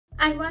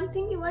And one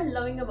thing you are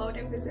loving about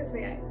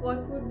FSSAI, what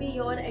would be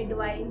your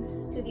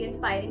advice to the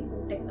aspiring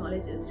food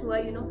technologists who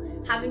are,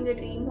 having a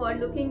dream, who are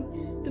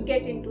looking to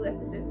get into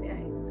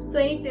FSSAI? So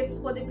any tips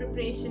for the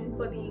preparation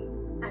for the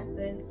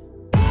aspirants?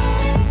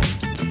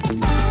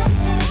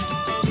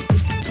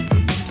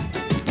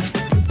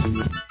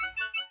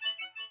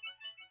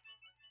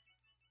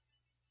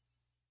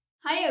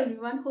 Hi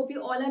everyone, hope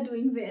you all are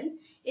doing well.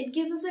 It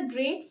gives us a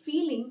great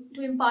feeling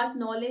to impart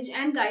knowledge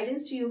and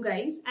guidance to you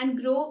guys and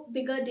grow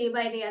bigger day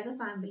by day as a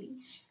family.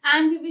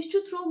 And we wish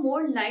to throw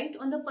more light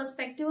on the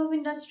perspective of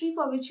industry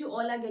for which you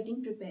all are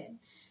getting prepared.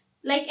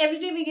 Like every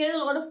day we get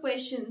a lot of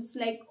questions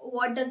like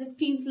what does it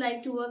feels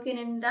like to work in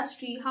an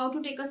industry, how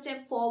to take a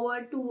step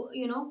forward to,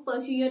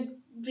 pursue your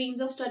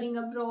dreams of studying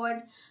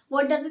abroad,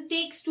 what does it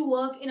takes to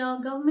work in a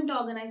government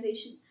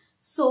organization.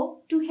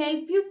 So, to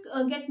help you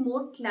get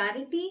more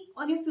clarity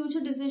on your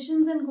future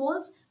decisions and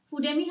goals,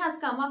 Foodemy has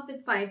come up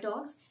with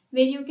fyTalks,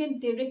 where you can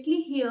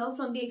directly hear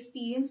from the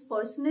experienced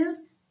personnels,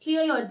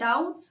 clear your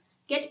doubts,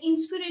 get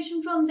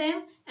inspiration from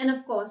them, and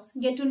of course,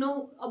 get to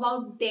know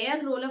about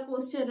their roller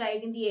coaster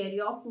ride in the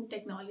area of food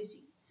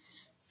technology.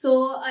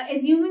 So,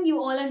 assuming you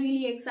all are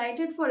really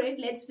excited for it,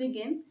 let's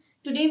begin.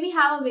 Today we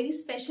have a very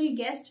special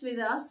guest with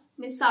us,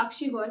 Ms.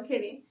 Sakshi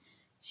Gaurkhede.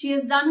 She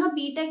has done her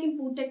B.Tech in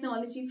Food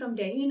Technology from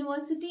Delhi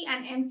University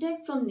and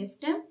M.Tech from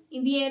NIFTEM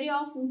in the area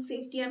of food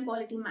safety and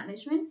quality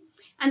management.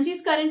 And she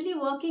is currently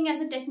working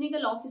as a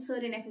technical officer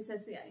in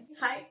FSSAI.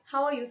 Hi,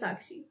 how are you,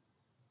 Sakshi?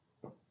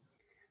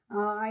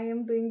 I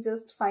am doing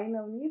just fine,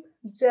 Avneet.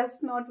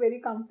 Just not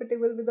very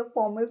comfortable with a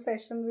formal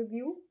session with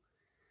you.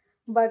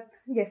 But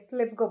yes,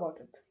 let's go about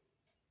it.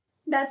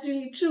 That's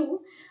really true.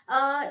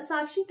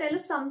 Sakshi, tell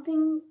us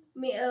something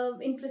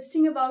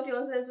interesting about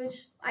yourself which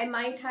I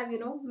might have,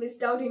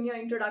 missed out in your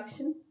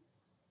introduction.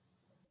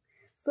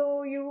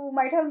 So you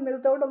might have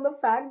missed out on the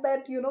fact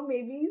that,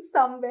 maybe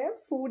somewhere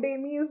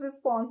Foodemy is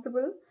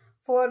responsible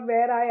for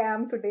where I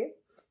am today.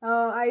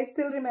 I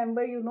still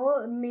remember,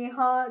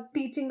 Neha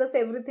teaching us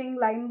everything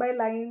line by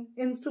line,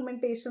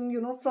 instrumentation,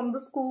 from the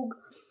Skoog,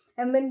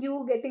 and then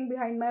you getting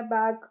behind my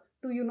back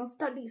to,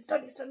 study.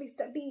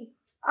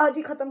 Aaj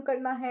hi khatam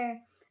karna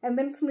hai. And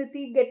then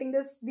Smriti getting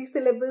us the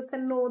syllabus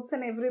and notes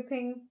and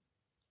everything.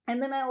 And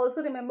then I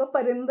also remember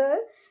Parinder,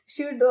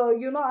 she would,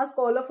 ask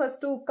all of us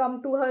to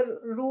come to her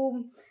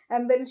room,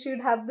 and then she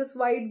would have this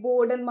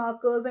whiteboard and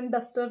markers and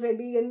duster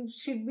ready, and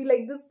she'd be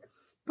like this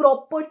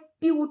proper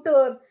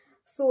tutor.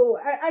 So,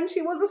 and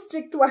she was a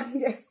strict one,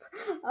 yes.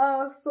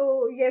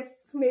 So,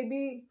 yes,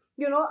 maybe,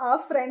 our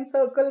friend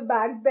circle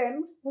back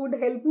then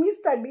who'd help me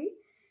study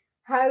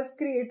has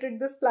created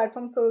this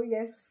platform. So,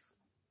 yes,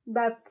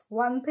 that's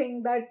one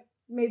thing that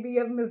maybe you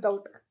have missed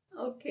out.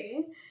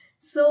 Okay.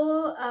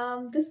 So,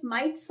 this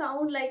might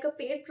sound like a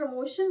paid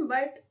promotion,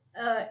 but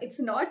it's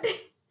not.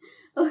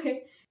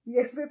 Okay.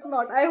 Yes, it's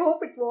not. I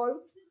hope it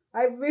was.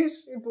 I wish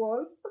it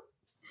was.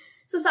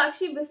 So,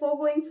 Sakshi, before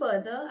going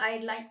further,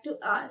 I'd like to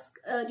ask,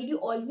 did you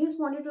always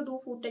wanted to do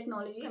food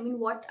technology? I mean,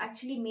 what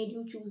actually made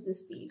you choose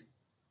this field?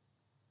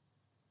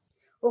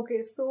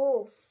 Okay,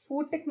 so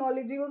food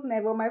technology was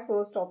never my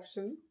first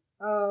option.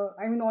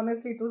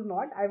 Honestly, it was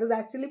not. I was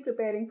actually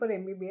preparing for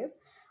MBBS.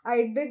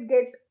 I did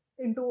get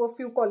into a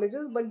few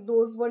colleges, but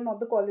those were not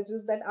the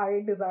colleges that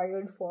I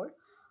desired for.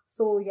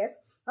 So, yes.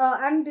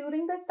 And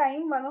during that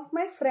time, one of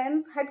my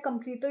friends had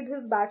completed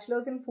his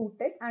bachelor's in food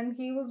tech and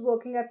he was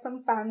working at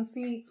some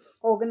fancy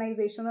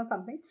organization or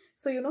something.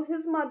 So,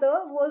 his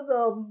mother was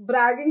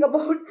bragging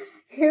about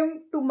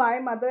him to my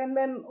mother, and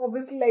then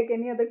obviously like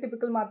any other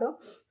typical mother.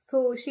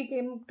 So she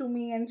came to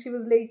me and she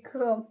was like,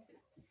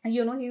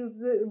 he's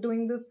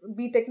doing this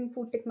B.Tech in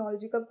food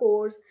technology ka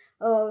course,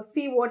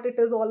 see what it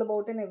is all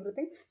about and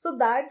everything. So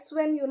that's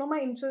when, my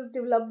interest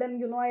developed,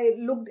 and, I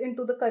looked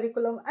into the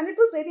curriculum, and it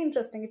was very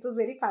interesting. It was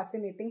very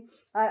fascinating.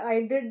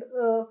 I did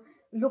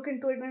look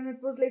into it, and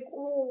it was like,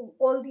 oh,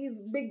 all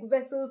these big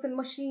vessels and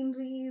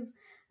machineries,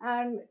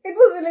 and it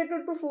was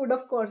related to food,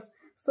 of course.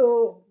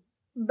 So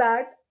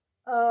that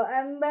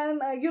and then,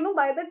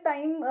 by the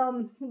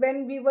time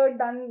when we were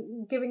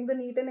done giving the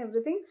NEET and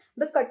everything,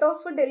 the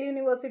cutoffs for Delhi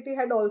University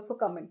had also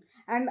come in.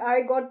 And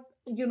I got,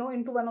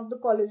 into one of the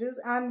colleges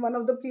and one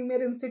of the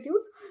premier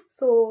institutes.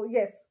 So,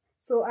 yes.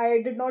 So,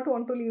 I did not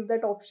want to leave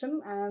that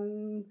option,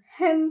 and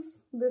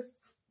hence this.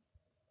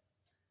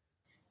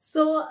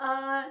 So,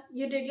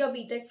 you did your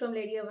B.Tech from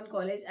Lady Urban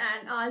College,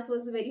 and ours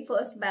was the very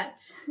first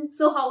batch.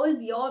 So, how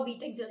was your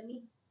B.Tech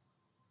journey?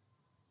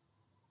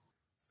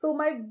 So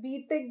my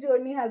B.Tech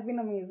journey has been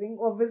amazing.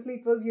 Obviously,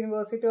 it was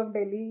University of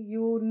Delhi.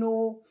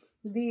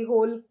 The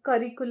whole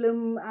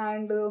curriculum,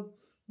 and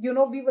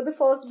we were the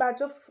first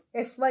batch of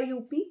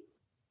FYUP.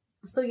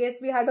 So yes,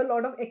 we had a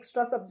lot of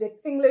extra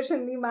subjects, English,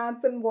 Hindi,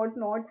 maths and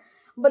whatnot.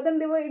 But then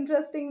they were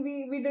interesting.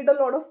 We did a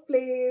lot of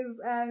plays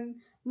and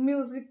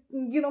music,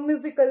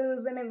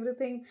 musicals and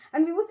everything.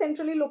 And we were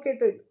centrally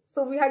located.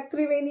 So we had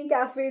Triveni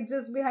Cafe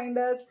just behind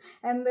us.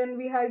 And then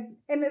we had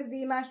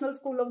NSD, National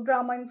School of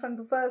Drama, in front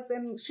of us.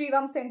 And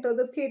Shriram Center,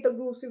 the theatre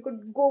groups. You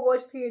could go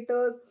watch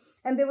theatres.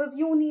 And there was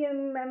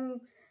Union,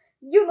 and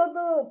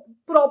the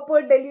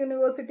proper Delhi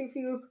University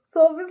feels.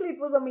 So obviously it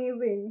was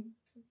amazing.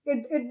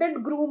 It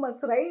did groom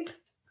us, right?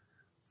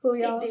 So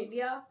yeah. It did,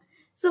 yeah.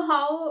 So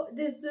how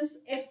does this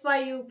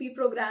FYUP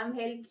program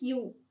help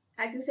you?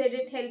 As you said,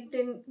 it helped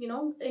in,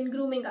 in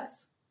grooming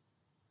us.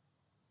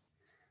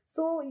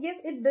 So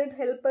yes, it did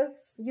help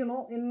us,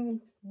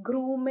 in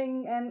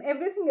grooming and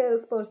everything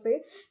else per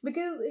se,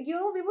 because we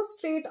were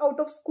straight out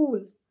of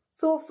school.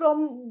 So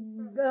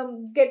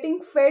from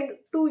getting fed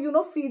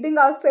to feeding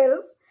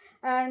ourselves,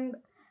 and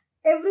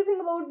everything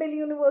about Delhi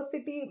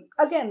University.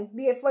 Again,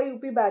 the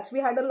FYUP batch, we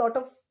had a lot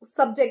of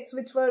subjects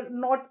which were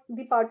not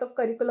the part of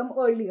curriculum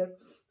earlier.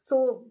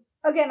 So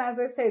again, as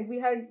I said, we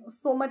had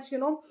so much,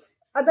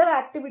 other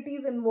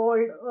activities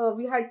involved.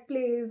 We had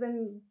plays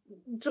and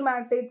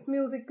dramatics,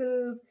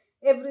 musicals,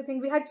 everything.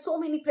 We had so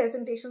many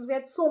presentations. We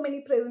had so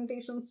many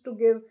presentations to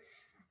give.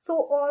 So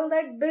all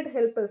that did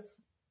help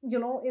us,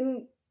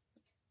 in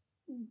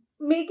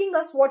making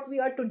us what we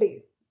are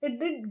today. It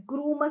did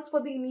groom us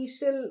for the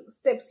initial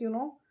steps.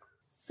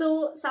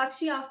 So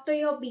Sakshi, after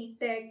your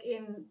B.Tech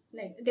in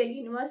Delhi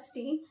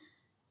University,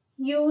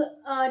 you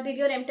did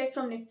your M.Tech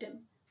from NIFTEM.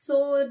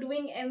 So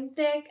doing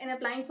M.Tech and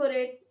applying for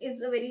it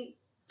is a very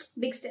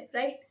big step,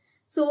 right?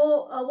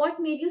 So what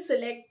made you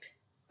select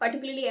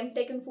particularly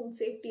M.Tech in food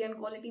safety and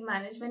quality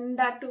management, and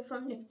that too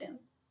from NIFTEM?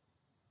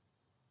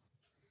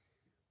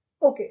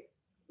 Okay.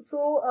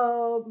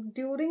 So,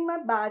 during my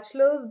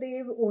bachelor's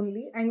days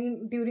only, I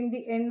mean, during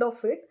the end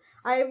of it,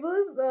 I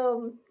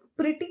was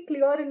pretty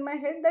clear in my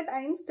head that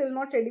I am still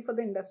not ready for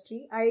the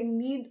industry. I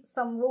need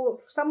some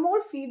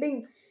more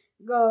feeding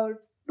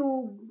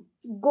to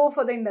go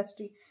for the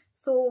industry.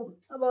 So,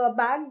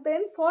 back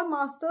then for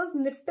masters,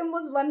 NIFTEM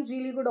was one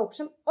really good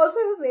option. Also,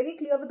 I was very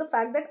clear with the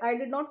fact that I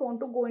did not want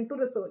to go into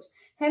research.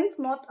 Hence,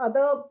 not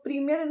other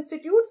premier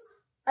institutes.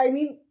 I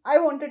mean, I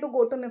wanted to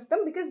go to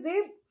NIFTEM because they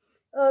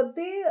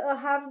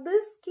have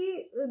this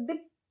key, they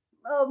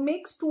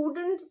make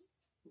students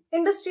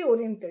industry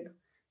oriented,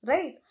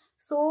 right?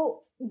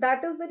 So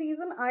that is the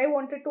reason I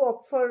wanted to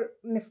opt for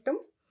NIFTEM.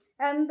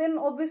 And then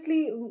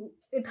obviously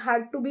it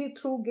had to be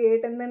through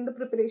GATE, and then the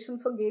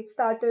preparations for GATE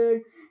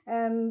started,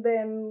 and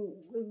then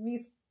we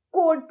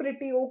scored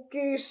pretty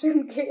okay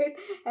in GATE,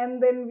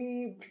 and then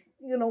we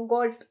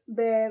got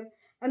there.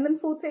 And then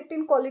food safety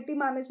and quality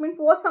management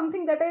was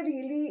something that I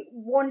really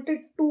wanted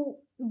to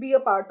be a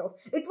part of.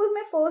 It was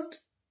my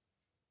first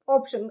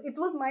option. It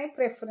was my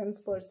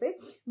preference per se,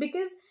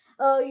 because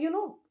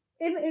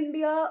in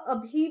India,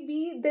 abhi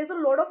bhi, there's a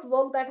lot of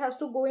work that has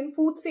to go in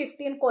food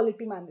safety and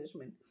quality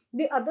management.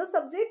 The other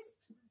subjects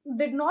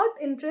did not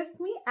interest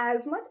me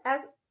as much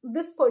as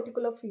this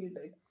particular field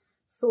did.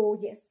 So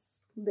yes,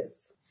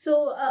 this.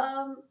 So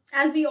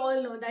as we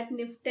all know that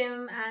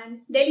NIFTEM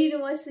and Delhi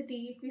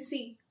University, if we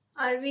see,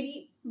 are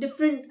very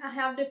different,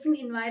 have different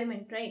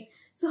environment, right?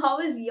 So how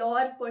is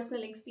your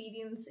personal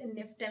experience in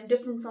NIFTEM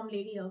different from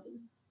Lady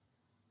Urban?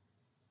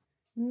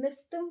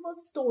 NIFTEM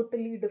was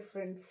totally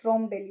different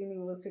from Delhi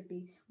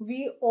University.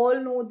 We all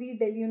know the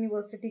Delhi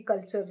University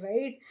culture,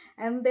 right?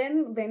 And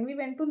then when we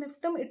went to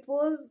NIFTEM, it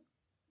was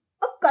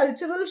a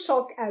cultural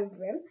shock as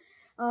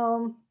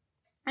well.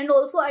 And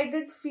also, I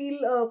did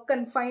feel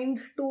confined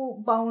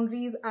to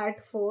boundaries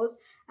at first,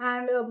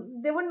 and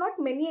there were not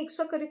many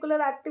extracurricular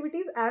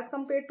activities as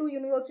compared to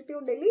University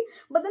of Delhi.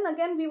 But then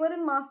again, we were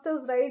in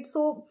masters, right?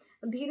 So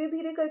dheere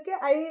dheere karke,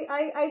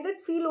 I did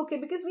feel okay,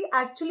 because we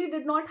actually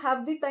did not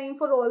have the time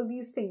for all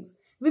these things.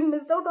 We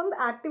missed out on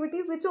the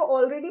activities which were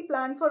already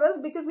planned for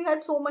us, because we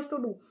had so much to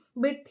do,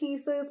 bit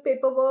thesis,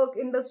 paperwork,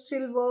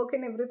 industrial work,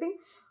 and everything.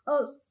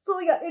 So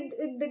yeah,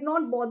 it did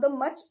not bother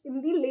much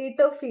in the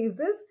later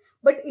phases.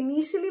 But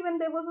initially, when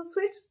there was a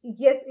switch,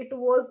 yes, it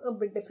was a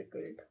bit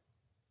difficult.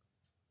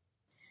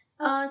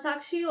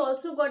 Sakshi, you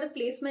also got a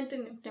placement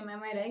in NIFTEM,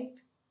 am I right?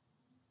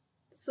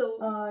 So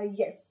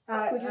yes.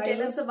 Could you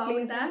tell us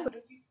about that?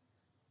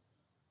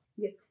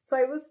 Yes. So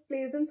I was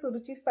placed in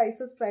Suruchi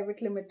Spices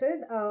Private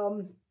Limited.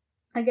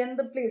 Again,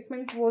 the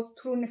placement was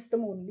through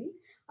NIFTEM only.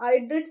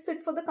 I did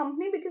sit for the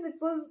company because it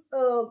was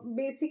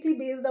basically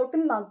based out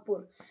in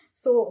Nagpur.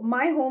 So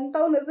my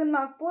hometown is in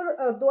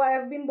Nagpur, though I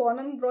have been born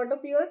and brought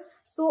up here.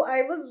 So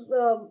I was,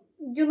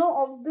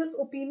 of this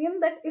opinion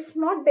that if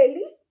not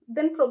Delhi,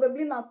 then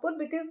probably Nagpur,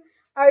 because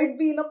I'd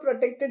be in a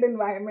protected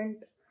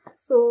environment.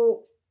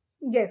 So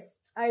yes,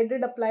 I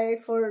did apply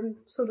for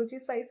Suruchi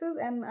Spices,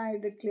 and I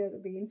did clear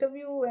the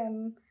interview,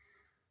 and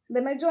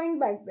then I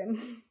joined back then.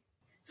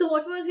 So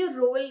what was your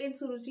role in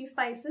Suruchi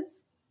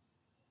Spices?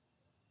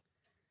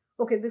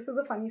 Okay, this is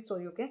a funny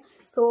story, okay?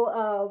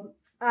 So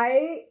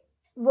I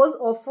was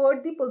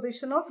offered the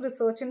position of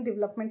research and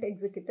development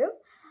executive.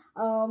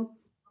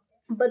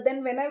 But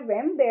then when I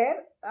went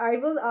there, I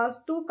was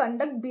asked to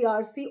conduct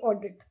BRC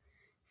audit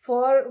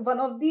for one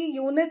of their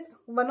units,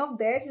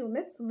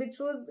 which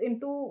was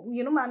into,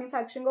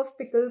 manufacturing of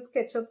pickles,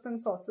 ketchups,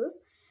 and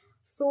sauces.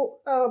 So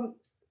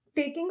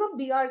taking a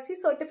BRC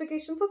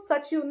certification for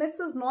such units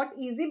is not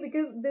easy,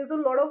 because there's a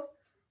lot of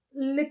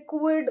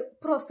liquid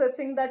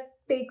processing that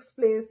takes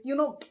place.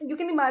 You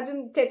can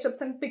imagine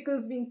ketchups and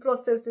pickles being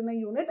processed in a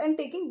unit and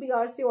taking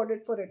BRC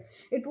audit for it.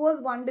 It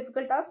was one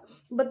difficult task,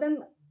 but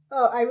then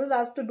I was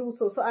asked to do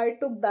so. So I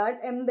took that,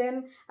 and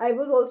then I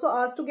was also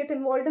asked to get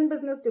involved in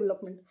business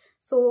development.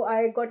 So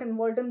I got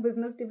involved in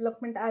business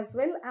development as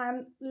well.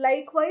 And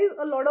likewise,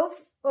 a lot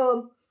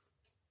of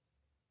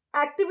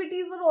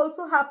activities were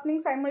also happening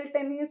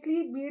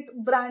simultaneously, be it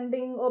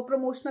branding or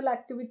promotional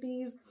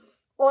activities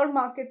or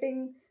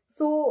marketing.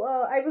 So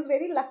I was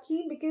very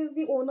lucky because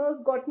the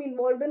owners got me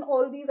involved in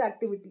all these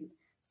activities.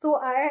 So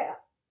I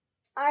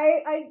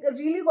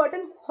really got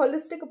a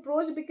holistic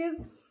approach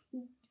because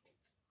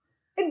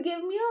it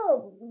gave me a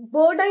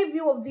bird eye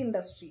view of the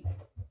industry.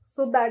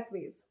 So that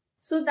ways.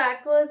 So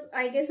that was,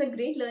 I guess, a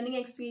great learning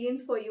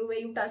experience for you where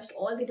you touched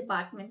all the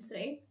departments,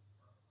 right?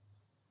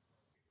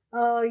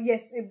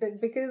 Yes, it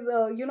did, because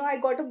I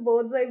got a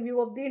bird's eye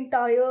view of the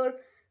entire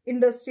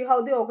industry,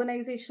 how the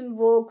organization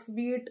works,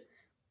 be it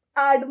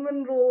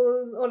admin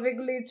roles or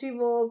regulatory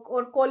work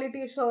or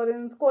quality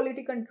assurance,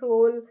 quality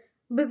control,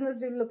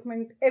 business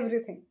development,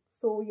 everything.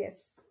 So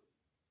yes.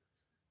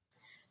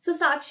 So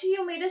Sakshi,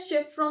 you made a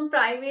shift from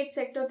private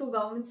sector to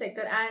government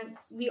sector, and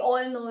we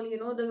all know,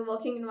 the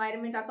working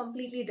environment are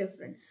completely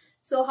different.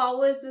 So how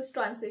was this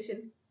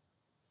transition?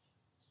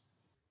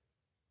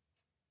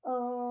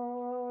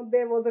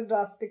 There was a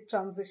drastic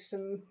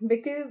transition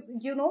because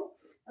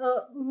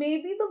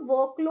maybe the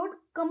workload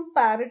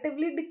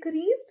comparatively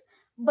decreased,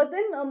 but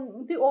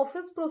then the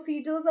office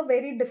procedures are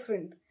very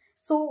different.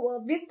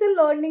 So we're still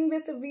learning.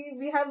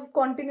 We have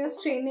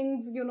continuous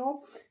trainings,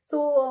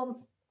 so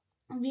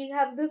we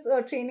have this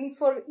trainings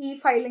for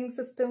filing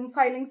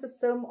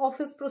system,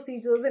 office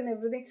procedures and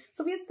everything.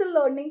 So we're still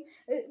learning.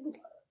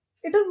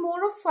 It is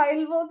more of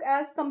file work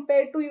as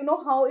compared to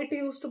how it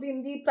used to be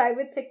in the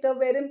private sector,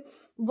 wherein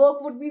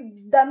work would be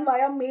done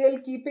via mail,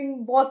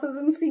 keeping bosses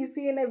in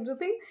CC and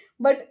everything.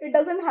 But it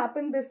doesn't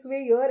happen this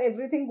way here.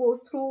 Everything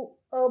goes through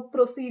a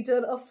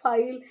procedure, a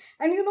file.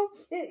 And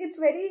it's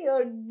very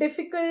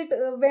difficult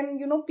when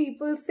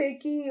people say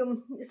ki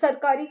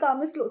sarkari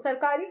kaam is slow.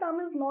 Sarkari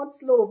kaam is not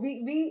slow.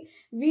 We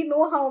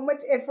know how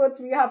much efforts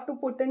we have to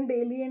put in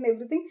daily and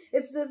everything.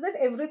 It's just that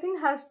everything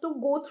has to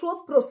go through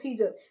a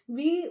procedure.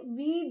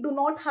 We do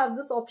not have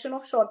this option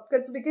of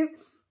shortcuts because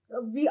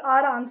we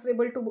are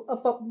answerable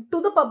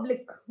to the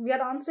public. We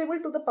are answerable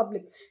to the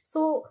public.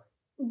 So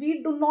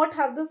we do not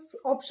have this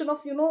option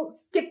of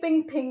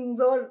skipping things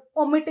or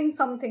omitting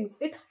some things.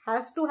 It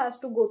has to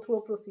go through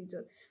a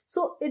procedure.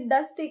 So it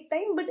does take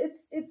time, but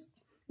it's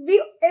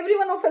we every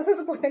one of us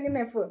is putting in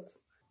efforts.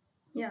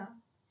 Yeah.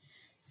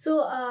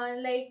 So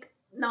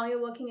now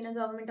you're working in a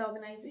government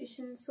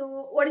organization.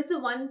 So what is the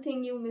one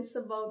thing you miss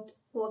about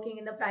working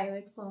in the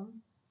private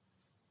firm?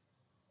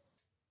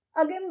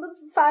 Again, the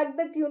fact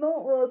that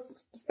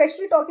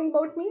especially talking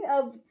about me,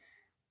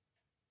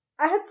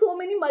 I had so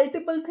many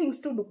multiple things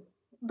to do.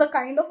 The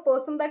kind of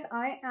person that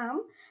I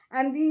am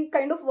and the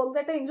kind of work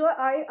that I enjoy,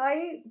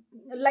 I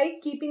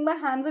like keeping my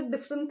hands at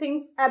different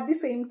things at the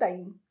same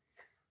time.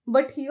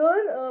 But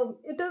here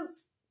it is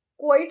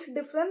quite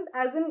different,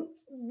 as in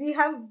we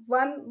have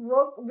one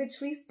work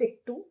which we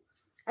stick to.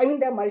 I mean,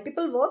 there are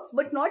multiple works,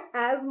 but not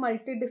as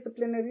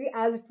multidisciplinary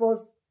as it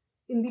was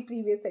in the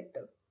previous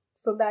sector.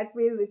 So that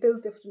ways it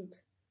is different.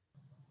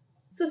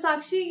 So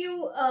Sakshi,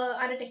 you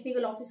are a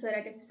technical officer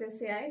at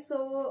FSSAI.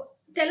 So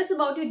tell us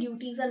about your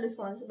duties and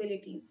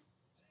responsibilities.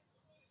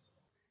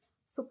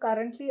 So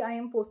currently I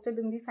am posted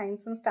in the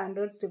Science and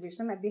Standards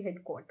Division at the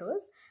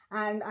headquarters,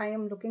 and I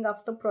am looking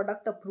after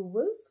product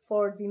approvals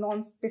for the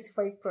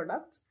non-specified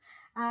products.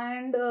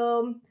 And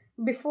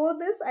before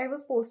this, I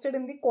was posted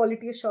in the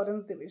Quality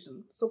Assurance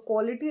Division. So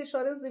Quality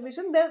Assurance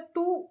Division, there are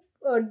two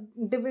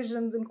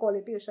divisions in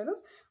Quality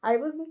Assurance. I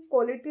was in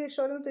Quality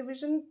Assurance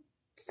Division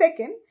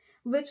second,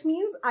 which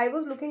means I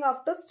was looking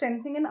after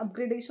strengthening and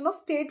upgradation of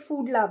state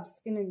food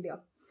labs in India.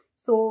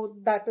 So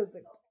that is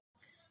it.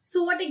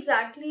 So what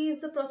exactly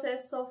is the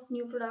process of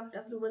new product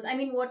approvals? I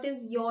mean, what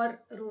is your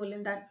role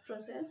in that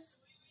process?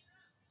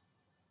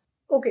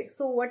 Okay,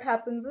 so what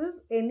happens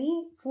is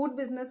any food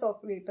business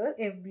operator,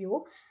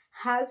 FBO,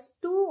 has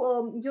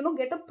to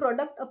get a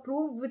product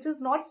approved which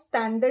is not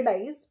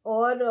standardized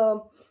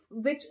or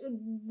which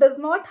does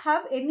not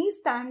have any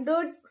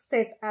standards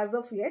set as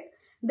of yet.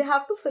 They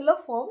have to fill a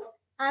form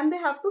and they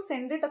have to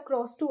send it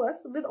across to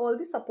us with all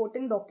the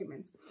supporting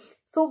documents.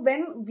 So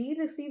when we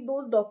receive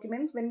those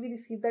documents, when we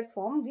receive that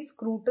form, we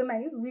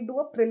scrutinize, we do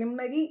a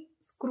preliminary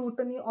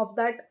scrutiny of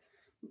that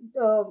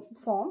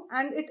form,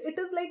 and it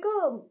is like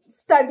a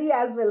study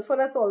as well for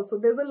us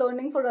also. There's a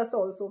learning for us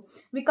also.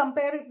 We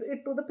compare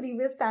it to the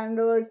previous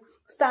standards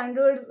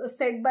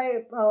set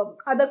by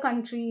other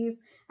countries,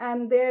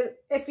 and their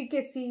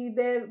efficacy,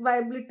 their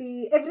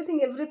viability,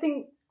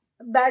 everything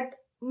that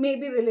may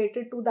be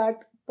related to that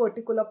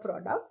particular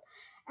product.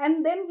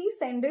 And then we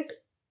send it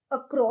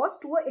across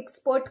to an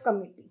expert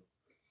committee.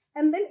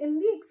 And then in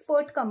the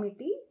expert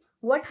committee,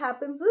 what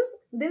happens is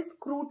they'll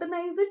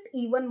scrutinize it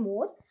even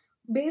more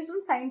based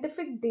on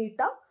scientific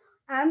data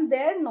and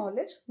their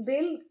knowledge.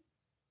 They'll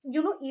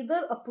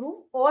either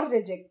approve or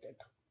reject it.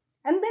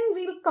 and then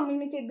we'll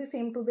communicate the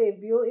same to the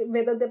FBO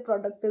whether the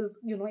product is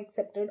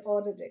accepted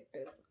or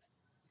rejected.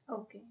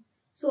 Okay.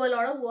 So a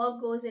lot of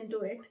work goes into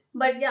it.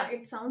 But yeah,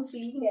 it sounds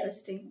really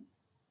interesting.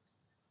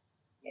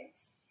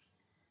 Yes.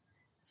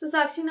 So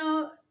Sakshi,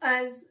 now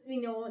as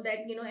we know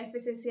that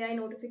FSSAI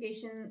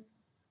notification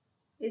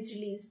is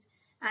released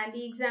and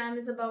the exam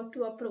is about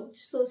to approach.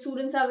 So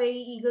students are very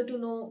eager to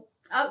know,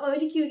 are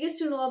very curious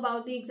to know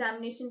about the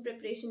examination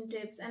preparation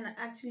tips and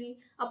actually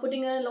are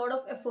putting in a lot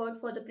of effort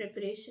for the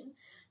preparation.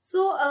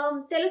 So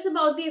tell us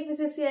about the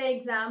FSSAI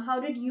exam. How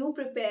did you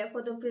prepare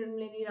for the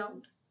preliminary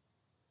round?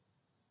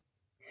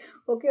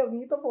 Okay,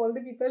 Avneet, of all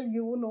the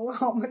people,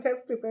 how much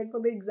I've prepared for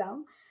the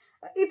exam.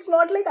 It's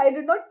not like I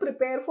did not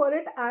prepare for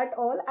it at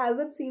all, as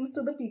it seems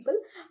to the people.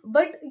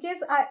 But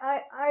yes,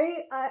 I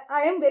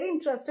am very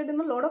interested in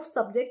a lot of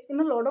subjects, in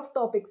a lot of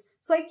topics.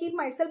 So I keep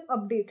myself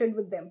updated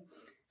with them.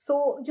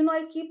 So,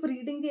 I'll keep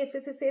reading the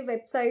FSSA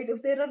website.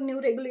 If there are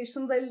new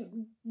regulations,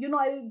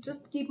 I'll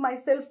just keep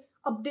myself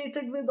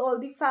updated with all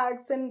the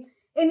facts and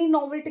any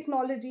novel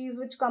technologies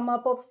which come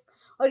up of,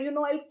 or,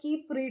 I'll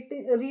keep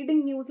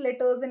reading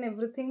newsletters and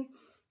everything.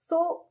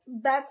 So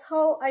that's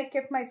how I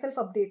kept myself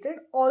updated.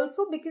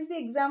 Also, because the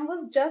exam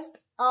was just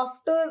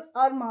after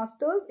our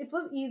masters, it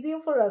was easier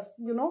for us,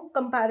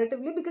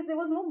 comparatively, because there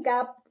was no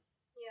gap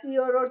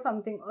year or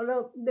something,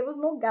 or there was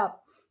no gap.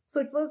 So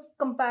it was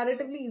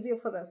comparatively easier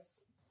for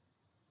us.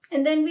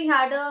 And then we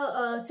had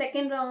a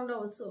second round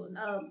also,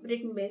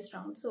 written based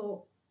round.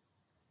 So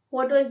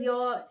what was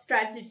your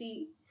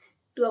strategy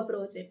to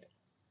approach it?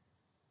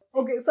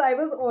 Okay, so I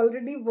was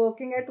already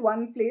working at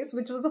one place,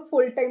 which was a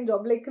full-time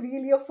job, like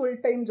really a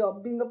full-time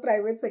job, being a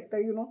private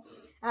sector,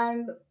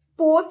 and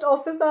post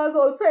office hours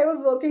also I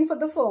was working for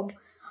the firm.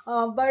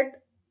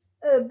 But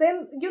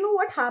then,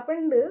 what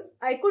happened is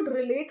I could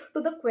relate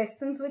to the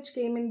questions which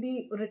came in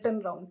the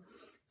written round.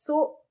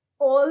 So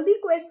all the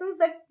questions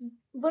that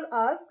were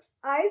asked,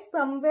 I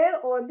somewhere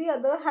or the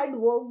other had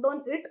worked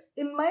on it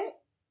in my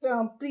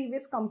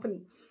previous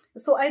company.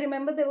 So I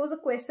remember there was a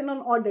question on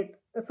audit.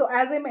 So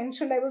as I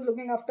mentioned, I was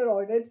looking after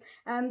audits,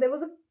 and there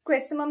was a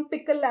question on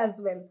pickle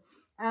as well.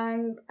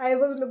 And I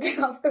was looking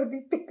after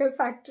the pickle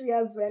factory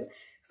as well.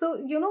 So,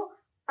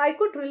 I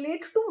could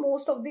relate to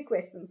most of the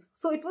questions.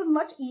 So it was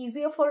much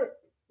easier for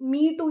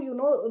me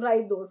to,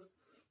 write those.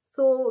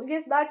 So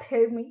yes, that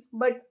helped me.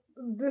 But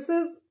this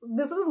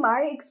was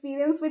my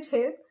experience which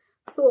helped.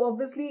 So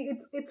obviously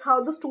it's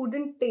how the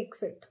student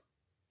takes it.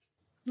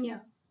 Yeah.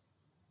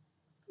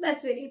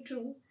 That's very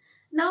true.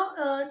 Now,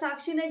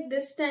 Sakshi, like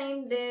this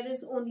time there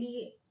is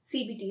only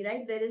CBT,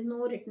 right? There is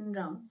no written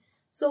round.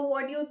 So,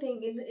 what do you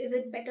think? Is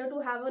it better to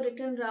have a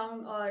written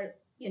round, or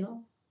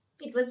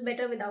it was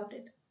better without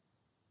it?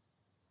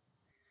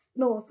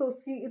 No, so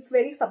see, it's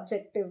very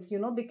subjective,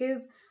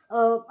 because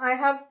I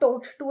have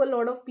talked to a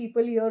lot of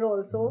people here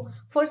also.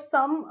 For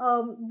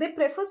some, they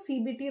prefer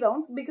CBT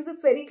rounds because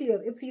it's very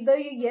clear. It's either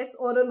a yes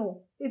or a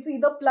no. It's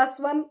either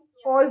 +1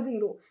 or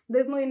 0.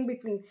 There's no in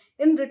between.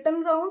 In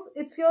written rounds,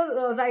 it's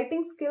your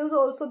writing skills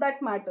also that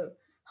matter.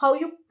 How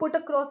you put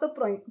across a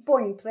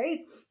point, right?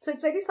 So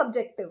it's very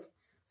subjective.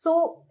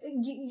 So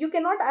you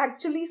cannot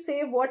actually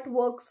say what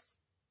works,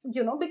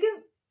 because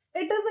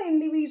it is an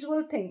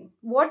individual thing.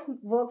 What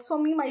works for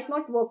me might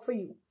not work for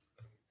you.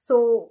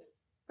 So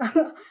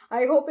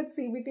I hope it's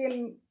CBT,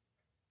 and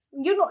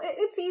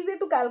it's easy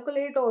to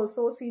calculate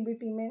also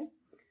CBT mein.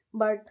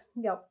 But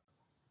yeah.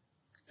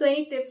 So,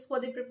 any tips for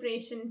the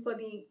preparation for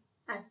the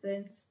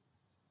aspirants?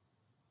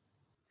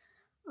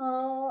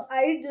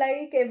 I'd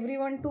like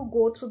everyone to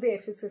go through the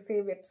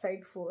FSSA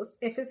website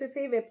first.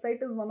 FSSA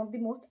website is one of the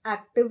most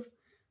active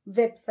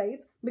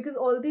websites, because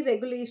all the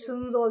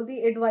regulations, all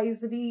the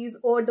advisories,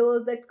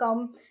 orders that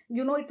come,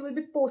 it will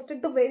be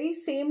posted the very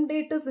same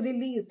day it is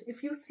released.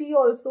 If you see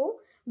also,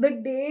 the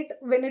date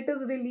when it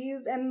is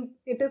released and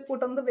it is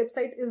put on the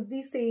website is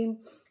the same.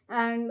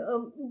 And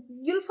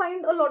you'll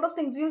find a lot of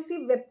things. You'll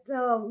see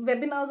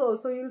webinars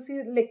also. You'll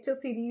see lecture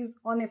series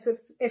on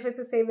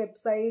FSSA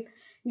website.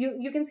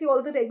 You can see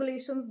all the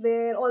regulations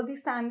there, all the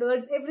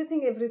standards,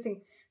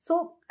 everything.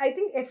 So I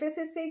think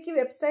FSSAI ki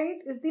website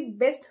is the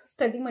best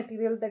study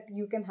material that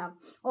you can have.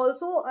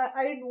 Also,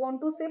 I'd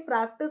want to say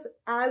practice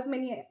as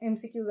many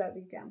MCQs as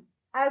you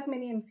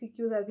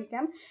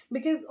can.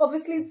 Because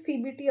obviously it's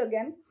CBT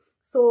again.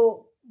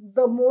 So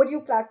the more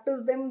you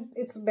practice them,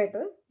 it's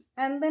better.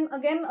 And then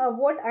again,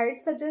 what I'd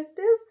suggest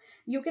is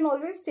you can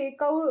always take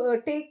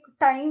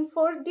time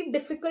for the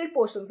difficult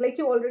portions. Like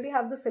you already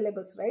have the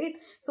syllabus, right?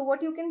 So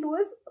what you can do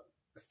is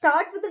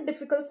start with the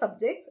difficult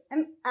subjects,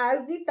 and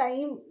as the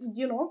time,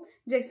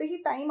 jaise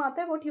hi time aata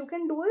hai, what you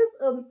can do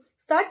is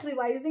start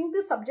revising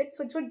the subjects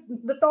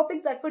the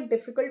topics that were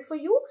difficult for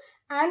you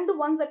and the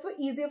ones that were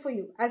easier for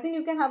you. As in,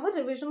 you can have a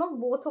revision of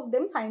both of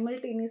them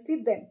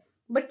simultaneously then.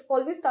 But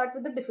always start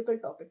with the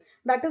difficult topic.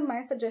 That is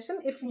my suggestion.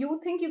 If you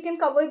think you can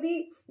cover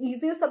the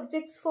easier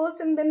subjects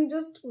first and then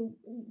just,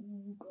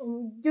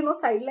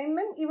 sideline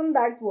them, even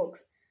that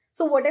works.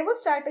 So whatever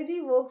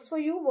strategy works for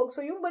you,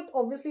 but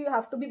obviously you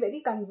have to be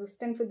very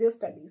consistent with your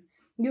studies.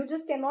 You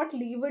just cannot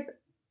leave it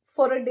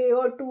for a day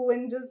or two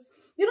and just,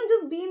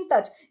 just be in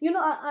touch.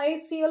 I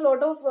see a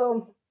lot of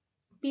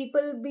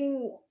people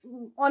being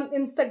on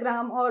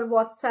Instagram or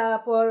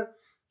WhatsApp or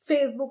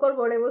Facebook or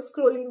whatever,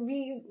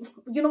 scrolling.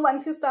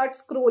 Once you start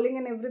scrolling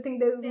and everything,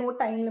 there's no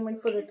time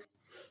limit for it.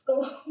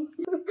 So,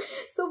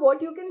 so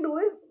what you can do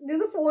is,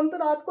 there's a phone per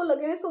raat ko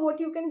lage hai, so what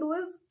you can do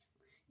is,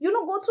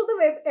 go through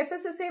the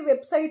FSSAI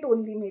website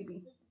only,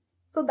 maybe.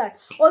 So that.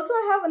 Also,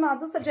 I have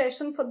another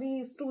suggestion for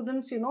the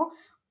students,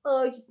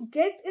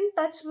 get in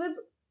touch with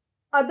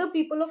other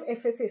people of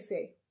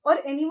FSSAI or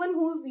anyone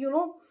who's,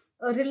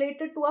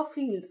 related to our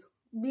fields,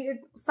 be it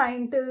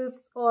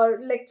scientists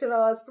or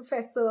lecturers,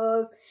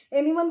 professors,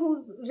 anyone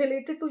who's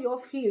related to your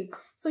field.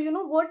 So,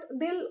 what,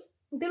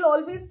 they'll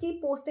always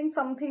keep posting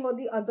something or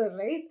the other,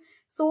 right?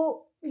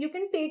 So you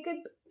can take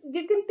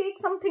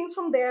some things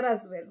from there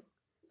as well.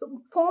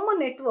 So form a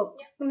network.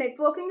 Yeah.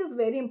 Networking is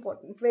very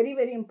important, very,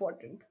 very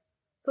important.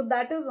 So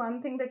that is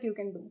one thing that you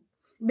can do.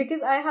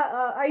 Because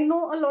I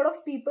know a lot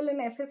of people in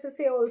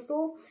FSSAI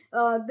also.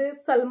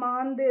 There's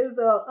Salman, there's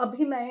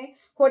Abhinay,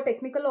 who are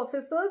technical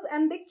officers,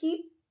 and they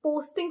keep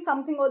posting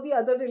something or the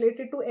other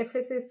related to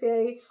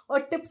FSSAI or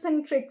tips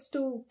and tricks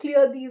to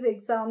clear these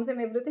exams and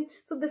everything.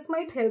 So this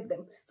might help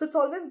them. So it's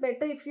always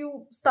better if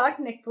you start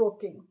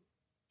networking.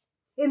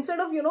 Instead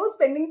of,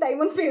 spending time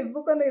on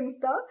Facebook and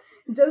Insta,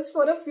 just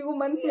for a few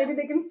months, maybe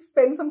they can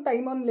spend some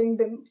time on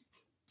LinkedIn.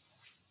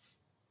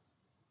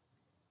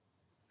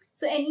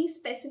 So any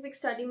specific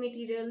study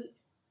material,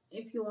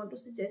 if you want to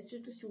suggest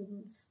it to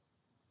students?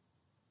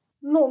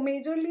 No,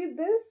 majorly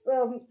this,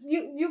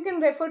 you can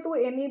refer to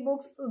any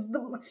books.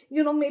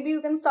 Maybe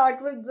you can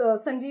start with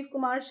Sanjeev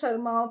Kumar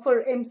Sharma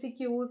for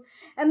MCQs.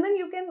 And then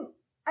you can,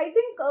 I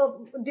think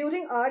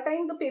during our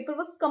time, the paper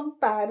was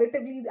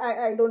comparatively,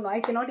 I don't know, I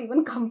cannot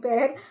even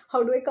compare.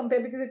 How do I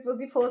compare? Because it was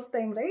the first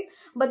time, right?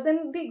 But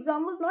then the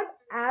exam was not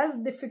as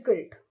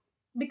difficult.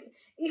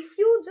 If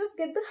you just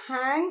get the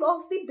hang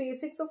of the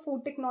basics of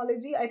food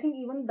technology, I think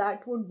even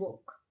that would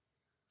work.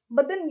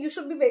 But then you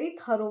should be very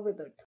thorough with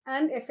it.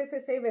 And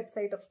FSSAI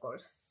website, of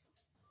course.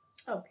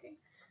 Okay.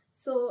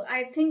 So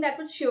I think that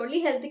would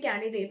surely help the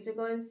candidates,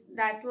 because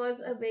that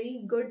was a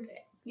very good,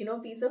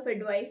 piece of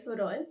advice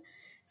for all.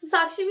 So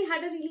Sakshi, we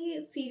had a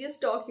really serious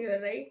talk here,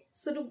 right?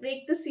 So to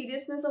break the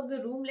seriousness of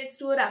the room, let's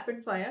do a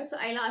rapid fire. So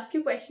I'll ask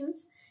you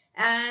questions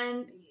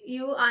and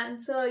you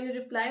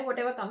reply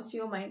whatever comes to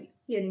your mind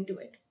hearing to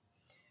it.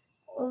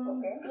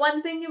 Okay.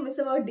 One thing you miss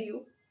about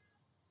DU?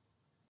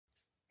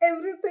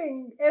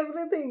 Everything.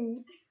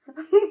 Everything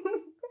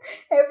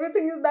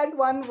is that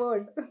one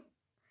word.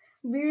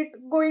 Be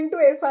it going to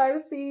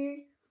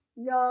SRC,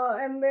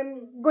 and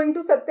then going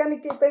to Satya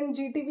Niketan,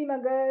 GTV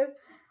Nagar,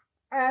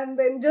 and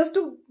then just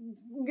to,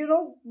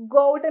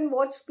 go out and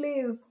watch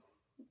plays.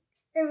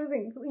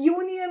 Everything.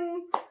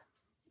 Union,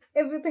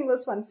 everything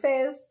was fun.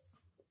 Fests.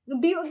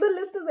 The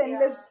list is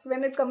endless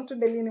when it comes to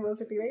Delhi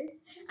University, right?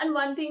 And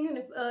one thing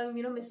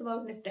you miss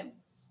about NIFTEM?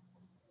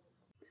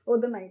 Oh,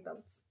 the night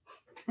outs.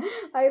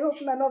 I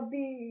hope none of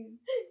the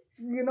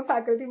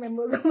faculty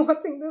members are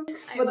watching this,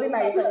 but the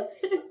night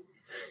outs.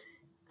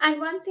 And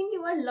one thing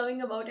you are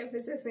loving about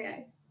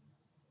FSSAI?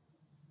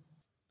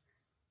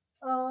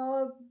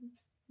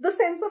 The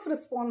sense of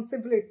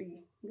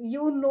responsibility.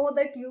 You know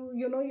that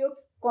you're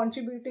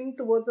contributing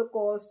towards a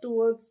cause,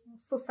 towards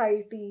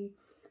society.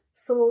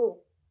 So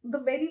the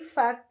very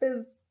fact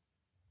is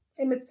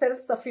in itself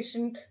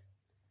sufficient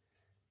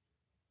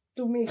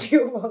to make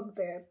you work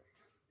there.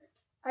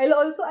 I'd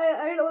also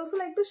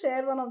like to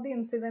share one of the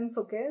incidents,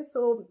 okay?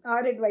 So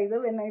our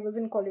advisor, when I was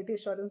in Quality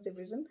Assurance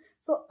Division,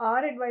 so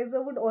our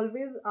advisor would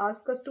always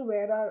ask us to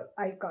wear our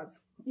iCards.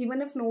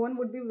 Even if no one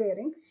would be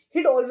wearing,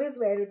 he'd always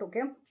wear it,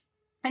 okay?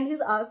 And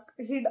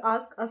he'd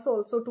ask us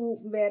also to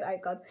wear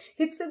iCards.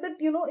 He'd say that,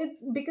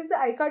 because the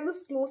iCard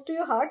was close to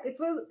your heart, it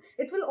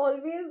will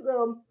always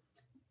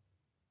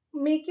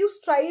make you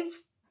strive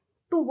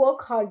to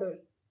work harder.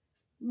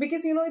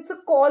 Because, it's a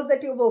cause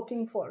that you're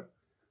working for.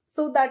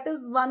 So that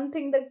is one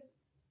thing that,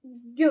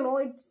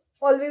 it's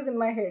always in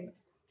my head.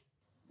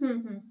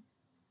 Mm-hmm.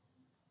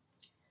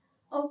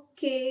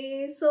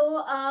 Okay,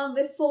 so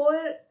before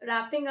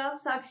wrapping up,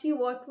 Sakshi,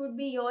 what would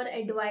be your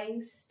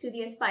advice to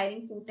the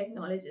aspiring food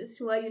technologists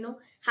who are,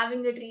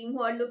 having a dream,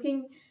 who are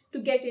looking to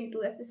get into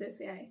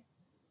FSSAI?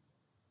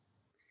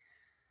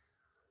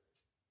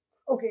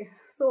 Okay,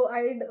 so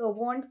I'd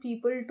want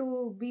people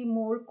to be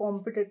more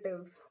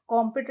competitive.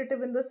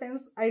 Competitive in the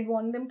sense, I'd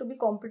want them to be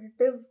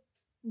competitive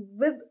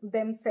with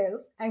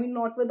themselves. I mean,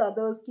 not with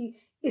others ki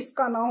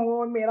iska na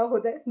ho aur mera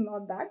ho jaye,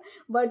 not that,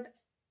 but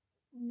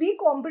be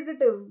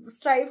competitive.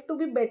 Strive to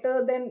be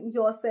better than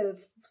yourself.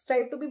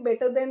 Strive to be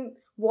better than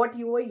what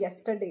you were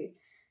yesterday.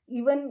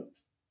 Even,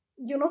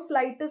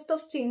 slightest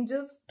of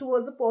changes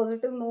towards a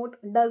positive note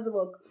does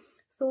work.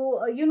 So,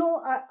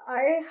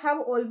 I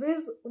have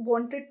always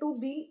wanted to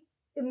be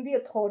in the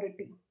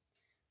authority.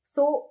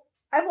 So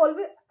I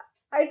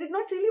did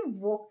not really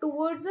work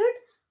towards it,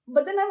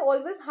 but then I've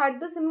always had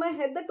this in my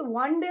head that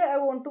one day I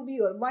want to be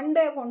here. One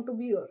day I want to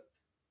be here.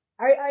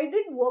 I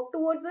did work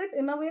towards it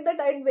in a way that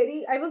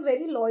I was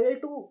very loyal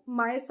to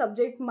my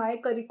subject, my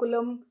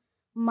curriculum,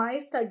 my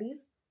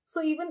studies.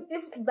 So even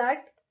if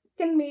that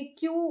can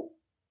make you,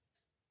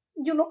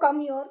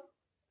 come here.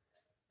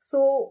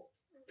 So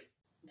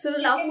the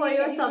love for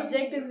your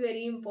subject is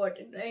very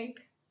important, right?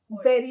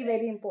 Very,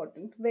 very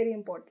important. Very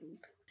important.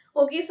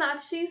 Okay,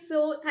 Sakshi,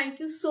 so thank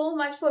you so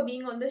much for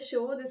being on the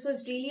show. This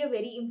was really a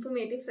very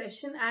informative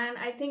session, and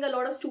I think a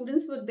lot of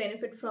students would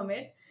benefit from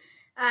it.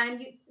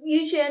 And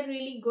you shared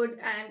really good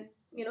and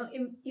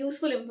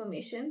useful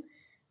information.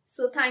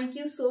 So thank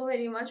you so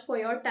very much for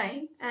your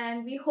time,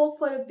 and we hope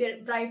for a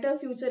brighter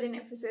future in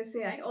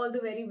FSSAI. All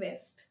the very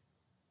best.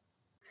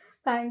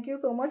 Thank you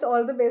so much.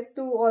 All the best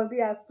to all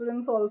the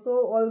aspirants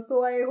also.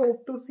 Also, I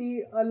hope to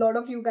see a lot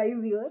of you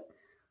guys here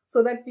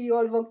so that we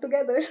all work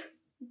together.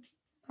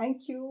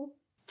 Thank you.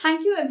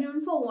 Thank you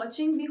everyone for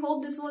watching. We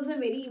hope this was a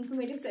very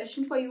informative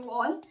session for you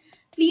all.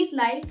 Please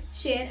like,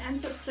 share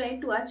and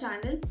subscribe to our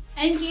channel.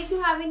 And in case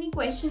you have any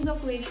questions or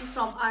queries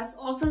from us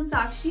or from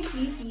Sakshi,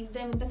 please leave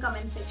them in the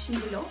comment section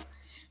below.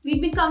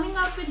 We'll be coming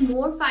up with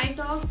more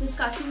fyTalks,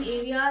 discussing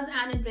areas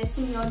and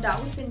addressing your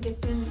doubts in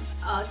different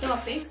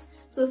topics.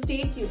 So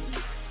stay tuned.